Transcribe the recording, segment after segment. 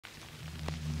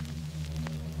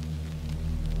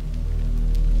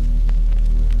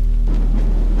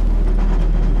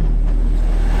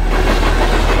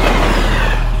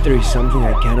is something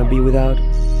I cannot be without,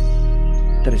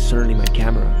 that is certainly my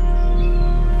camera.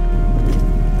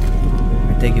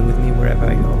 I take it with me wherever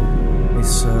I go.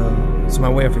 It's my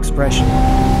way of expression.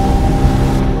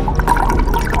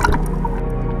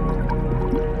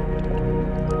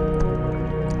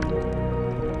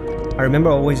 I remember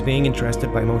always being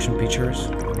interested by motion pictures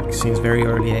since very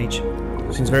early age.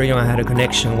 Since very young I had a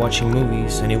connection watching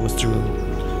movies, and it was through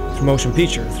motion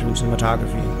picture, through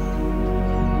cinematography.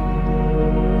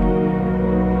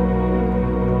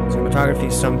 Cinematography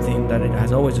is something that it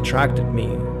has always attracted me.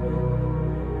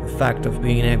 The fact of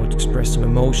being able to express some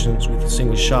emotions with a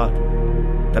single shot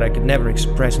that I could never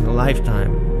express in a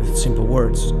lifetime with simple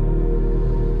words.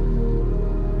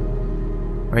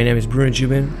 My name is Bruno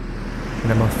Jubin,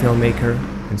 and I'm a filmmaker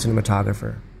and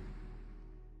cinematographer.